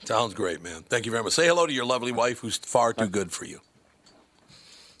 Sounds great, man. Thank you very much. Say hello to your lovely wife who's far too good for you.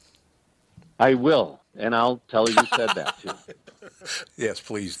 I will, and I'll tell her you said that, too. Yes,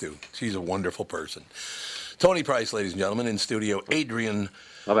 please do. She's a wonderful person. Tony Price, ladies and gentlemen, in studio. Adrian.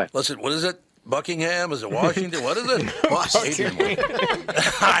 Bye-bye. Listen, what is it? Buckingham? Is it Washington? What is it? Washington.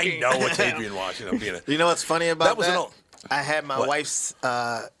 I know it's Adrian Washington. You know what's funny about that? An I had my wife's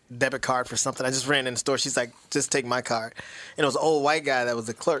debit card for something. I just ran in the store. She's like, just take my card. And it was an old white guy that was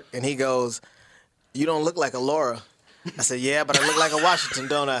the clerk. And he goes, you don't look like a Laura. I said, yeah, but I look like a Washington,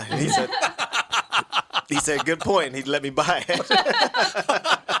 don't I? And he said, good point. And he let me buy it.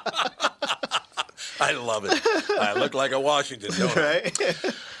 I love it. I look like a Washington, don't I? Right?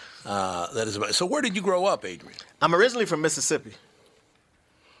 That is about. So where did you grow up, Adrian? I'm originally from Mississippi.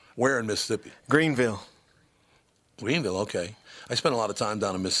 Where in Mississippi? Greenville. Greenville, okay. I spent a lot of time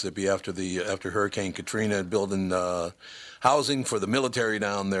down in Mississippi after Hurricane Katrina, building housing for the military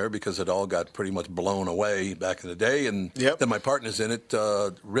down there because it all got pretty much blown away back in the day. And then my partners in it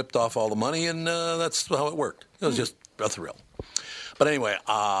ripped off all the money, and that's how it worked. It was just a thrill. But anyway,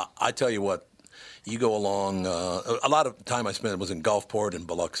 I tell you what, you go along. A lot of time I spent was in Gulfport and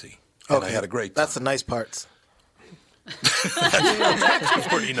Biloxi, and I had a great time. That's the nice parts. That's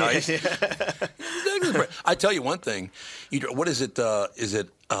pretty nice. I tell you one thing. What is it? Is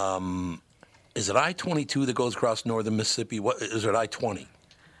it I-22 that goes across northern Mississippi? What is it? I-20.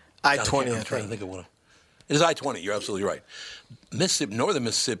 I-20. I'm trying to think of one. It is I-20. You're absolutely right. Mississippi, northern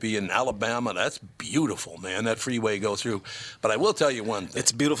Mississippi and Alabama. That's beautiful, man. That freeway goes through. But I will tell you one thing.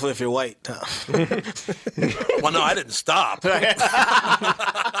 It's beautiful if you're white, Tom. Well, no, I didn't stop.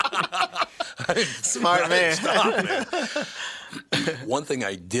 Smart man. Stop, man. One thing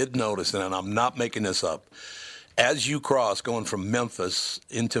I did notice, and I'm not making this up, as you cross going from Memphis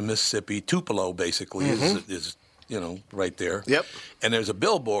into Mississippi, Tupelo basically is right there. Yep. And there's a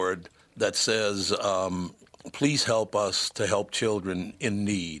billboard that says, please help us to help children in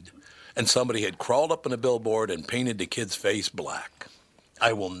need. And somebody had crawled up on a billboard and painted the kid's face black.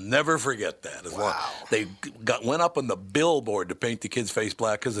 I will never forget that. They went up on the billboard to paint the kid's face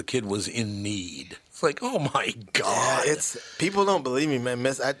black because the kid was in need. It's like, oh my God! Yeah, people don't believe me, man.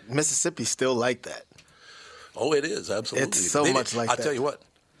 Mississippi's still like that. Oh, it is absolutely. It's so much like that. I'll tell you what,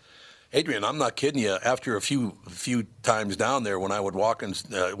 Adrian, I'm not kidding you. After a few times down there, when I would walk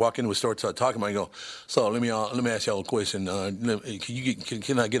into a store, start talking, I go, so let me ask y'all a question.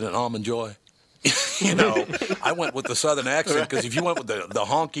 Can I get an almond joy? I went with the southern accent because if you went with the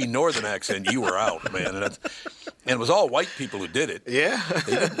honky northern accent, you were out, man. And it was all white people who did it. Yeah.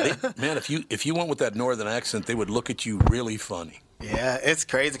 Man, if you went with that northern accent, they would look at you really funny. Yeah, it's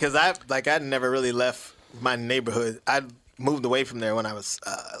crazy because I never really left my neighborhood. I moved away from there when I was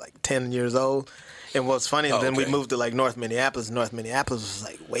 10 years old. And what's funny is then we moved to North Minneapolis. North Minneapolis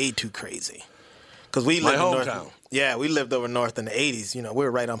was way too crazy. Because we lived in hometown. Yeah, we lived over north in the 80s. We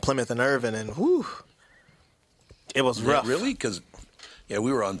were right on Plymouth and Irvin, and whew, it was rough. Really? Because, we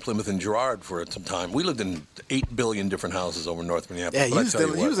were on Plymouth and Girard for some time. We lived in 8 billion different houses over North Minneapolis. Yeah,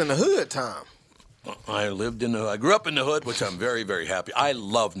 you was in the hood, Tom. I lived in the hood. I grew up in the hood, which I'm very, very happy. I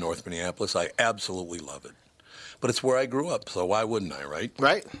love North Minneapolis. I absolutely love it. But it's where I grew up, so why wouldn't I, right?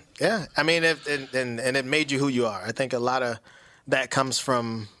 Right. Yeah. I mean, and it made you who you are. I think a lot of that comes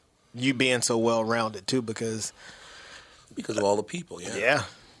from you being so well-rounded, too, because of all the people, yeah. Yeah.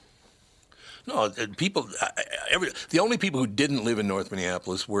 No, people. The only people who didn't live in North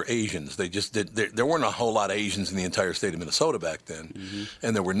Minneapolis were Asians. They just did. There weren't a whole lot of Asians in the entire state of Minnesota back then,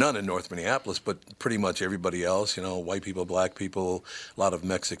 and there were none in North Minneapolis. But pretty much everybody else, white people, black people, a lot of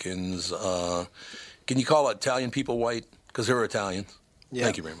Mexicans. Can you call Italian people white? Because they're Italians. Yeah.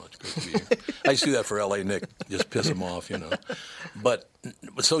 Thank you very much. Great to be here. I used to do that for L.A. Nick, just piss him off, But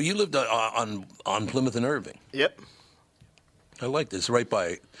so you lived on Plymouth and Irving. Yep. I like this. Right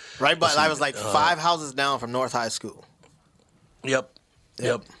by. I was like 5 houses down from North High School. Yep.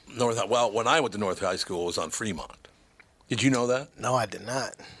 North. Well, when I went to North High School, it was on Fremont. Did you know that? No, I did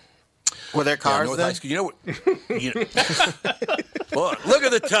not. Were there cars North then? High School. Well, look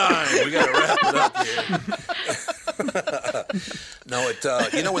at the time. We got to wrap it up here. No,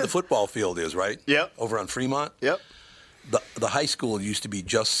 you know where the football field is, right? Yep. Over on Fremont. Yep. The high school used to be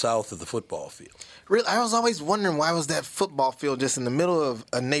just south of the football field. Really, I was always wondering why was that football field just in the middle of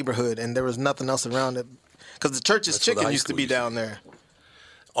a neighborhood and there was nothing else around it? Because the Church's Chicken used to be down there.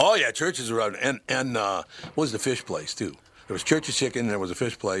 Oh yeah, Church's around, and what was the fish place too? There was Church's Chicken, and there was a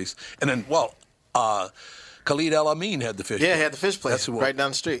fish place, and then Khalid El Amin had the fish. Yeah, place. he had the fish place right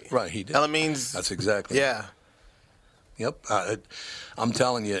down the street. Right, he did. El Amin's. That's exactly. Yeah. Yep, I'm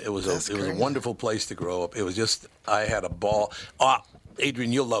telling you, it was a wonderful place to grow up. It was just I had a ball.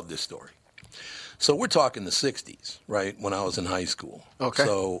 Adrian, you'll love this story. So we're talking the 60s, right, when I was in high school. Okay.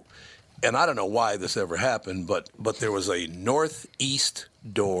 So, and I don't know why this ever happened, but there was a northeast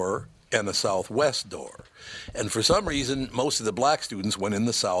door and a southwest door. And for some reason, most of the black students went in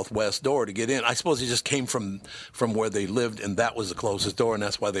the southwest door to get in. I suppose it just came from where they lived, and that was the closest door, and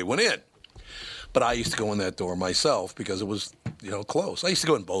that's why they went in. But I used to go in that door myself because it was, close. I used to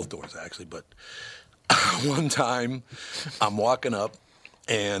go in both doors, actually. But one time, I'm walking up,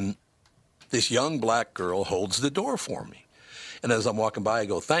 and this young black girl holds the door for me. And as I'm walking by, I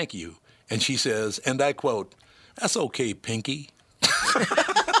go, "Thank you." And she says, and I quote, "That's okay, Pinky."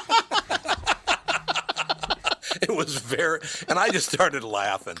 It was and I just started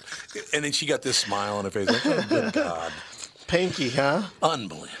laughing. And then she got this smile on her face. Like, oh, good God. Pinky, huh?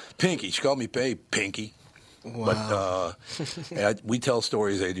 Unbelievable. Pinky. She called me Pinky. Wow. But we tell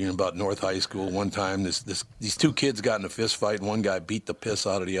stories, Adrian, about North High School. One time, these two kids got in a fist fight, and one guy beat the piss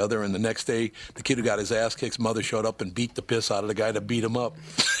out of the other. And the next day, the kid who got his ass kicked, mother showed up and beat the piss out of the guy to beat him up.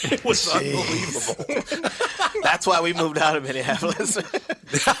 It was unbelievable. That's why we moved out of Minneapolis.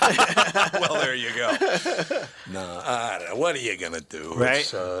 Well, there you go. No, I don't know. What are you gonna do?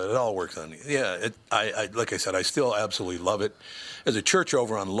 Right. It all works on. Yeah. I like I said, I still absolutely love it. There's a church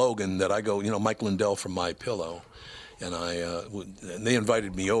over on Logan that I go. Mike Lindell from My Pillow, and and they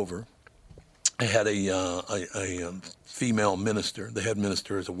invited me over. I had a female minister. The head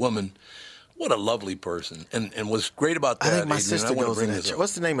minister is a woman. What a lovely person, and what's great about that. I think my Adrian, sister goes in that church.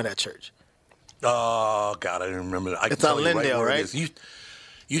 What's the name of that church? Oh God, I don't remember. It's on Lindale, right? It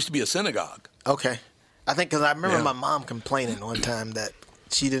used to be a synagogue. Okay, I think because I remember my mom complaining one time that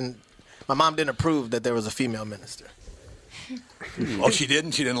my mom didn't approve that there was a female minister. Oh, she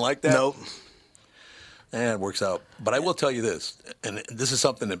didn't? She didn't like that? Nope. It works out. But I will tell you this, and this is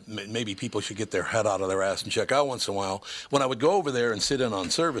something that maybe people should get their head out of their ass and check out once in a while. When I would go over there and sit in on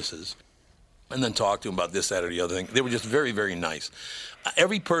services and then talk to them about this, that, or the other thing, they were just very, very nice.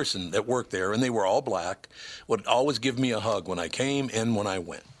 Every person that worked there, and they were all black, would always give me a hug when I came and when I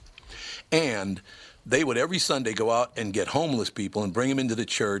went. And they would every Sunday go out and get homeless people and bring them into the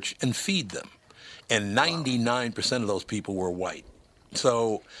church and feed them. And 99% of those people were white.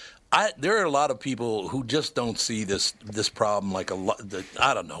 So there are a lot of people who just don't see this problem like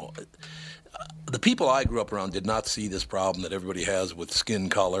I don't know. The people I grew up around did not see this problem that everybody has with skin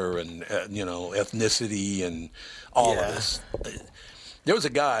color and ethnicity and all of this. There was a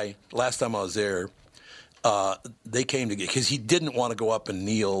guy last time I was there. They came to because he didn't want to go up and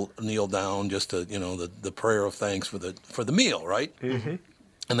kneel down just to the prayer of thanks for the meal, right? Mm-hmm.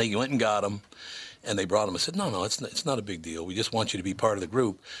 And they went and got him. And they brought him. I said, no, it's not a big deal. We just want you to be part of the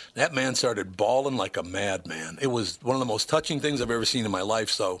group. That man started bawling like a madman. It was one of the most touching things I've ever seen in my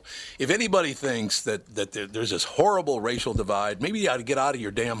life. So if anybody thinks that there's this horrible racial divide, maybe you ought to get out of your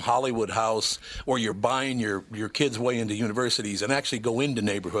damn Hollywood house or you're buying your kids' way into universities and actually go into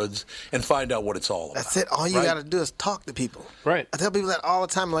neighborhoods and find out what it's all about. That's it. All you got to do is talk to people. Right. I tell people that all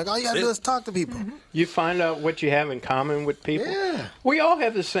the time. I'm like, all you got to do is talk to people. Mm-hmm. You find out what you have in common with people. Yeah. We all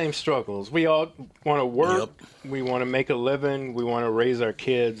have the same struggles. We all want to work. Yep. We want to make a living. We want to raise our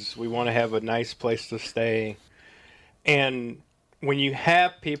kids. We want to have a nice place to stay. And when you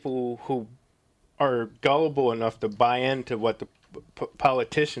have people who are gullible enough to buy into what the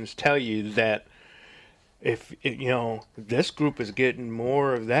politicians tell you, that if this group is getting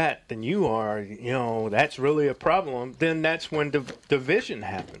more of that than you are, that's really a problem. Then that's when division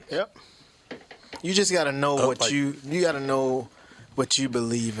happens. Yep. You just got to know you got to know what you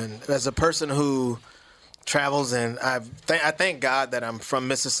believe in. As a person who travels, and I thank God that I'm from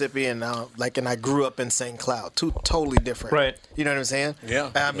Mississippi, and I grew up in St. Cloud, two totally different. Right. You know what I'm saying?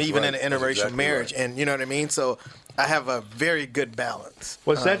 Yeah. I'm even in an interracial exactly marriage, right. and you know what I mean. So I have a very good balance.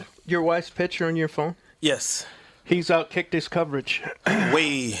 Was that your wife's picture on your phone? Yes. He's outkicked his coverage. I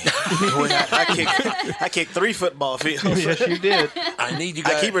kicked 3 football fields. Yes, you did. I need you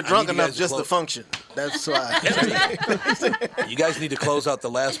guys. I keep her drunk enough just to function. That's why. You guys need to close out the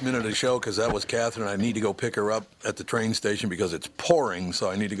last minute of the show because that was Catherine. I need to go pick her up at the train station because it's pouring, so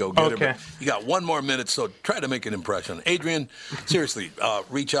I need to go get her. But you got 1 more minute, so try to make an impression. Adrian, seriously,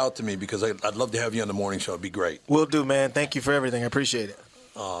 reach out to me because I'd love to have you on the morning show. It'd be great. Will do, man. Thank you for everything. I appreciate it.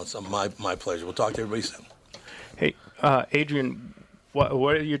 It's my pleasure. We'll talk to everybody soon. Hey, Adrian,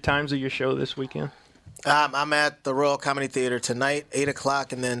 what are your times of your show this weekend? I'm at the Royal Comedy Theater tonight, 8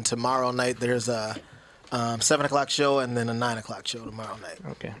 o'clock, and then tomorrow night there's a 7 o'clock show and then a 9 o'clock show tomorrow night.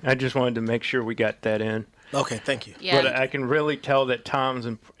 Okay. I just wanted to make sure we got that in. Okay, thank you. Yeah. But I can really tell that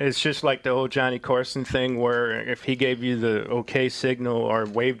it's just like the old Johnny Carson thing where if he gave you the okay signal or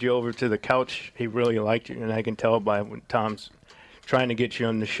waved you over to the couch, he really liked you. And I can tell by when Tom's trying to get you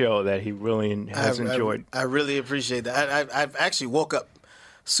on the show that he really has enjoyed. I really appreciate that. I've actually woke up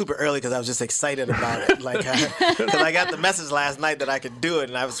super early because I was just excited about it. Because I got the message last night that I could do it,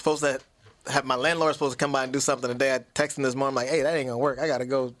 and I was supposed to have my landlord supposed to come by and do something today. I texted him this morning, I'm like, hey, that ain't gonna work. I gotta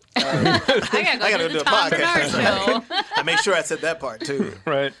go. I gotta go do a podcast. Show. I make sure I said that part too.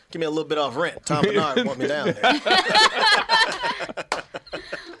 Right. Give me a little bit off rent. Tom Bernard want me down there.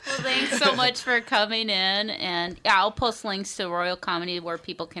 Well, thanks so much for coming in, and I'll post links to Royal Comedy where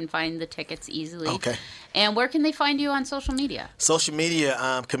people can find the tickets easily. Okay. And where can they find you on social media? Social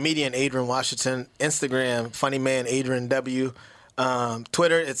media, comedian Adrian Washington. Instagram, funny man Adrian W.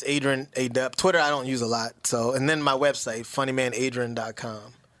 Twitter, it's Adrian A. Twitter, I don't use a lot. And then my website,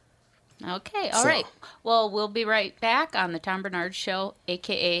 funnymanadrian.com. Okay, all right. Well, we'll be right back on the Tom Bernard Show,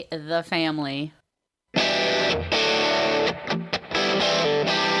 a.k.a. The Family.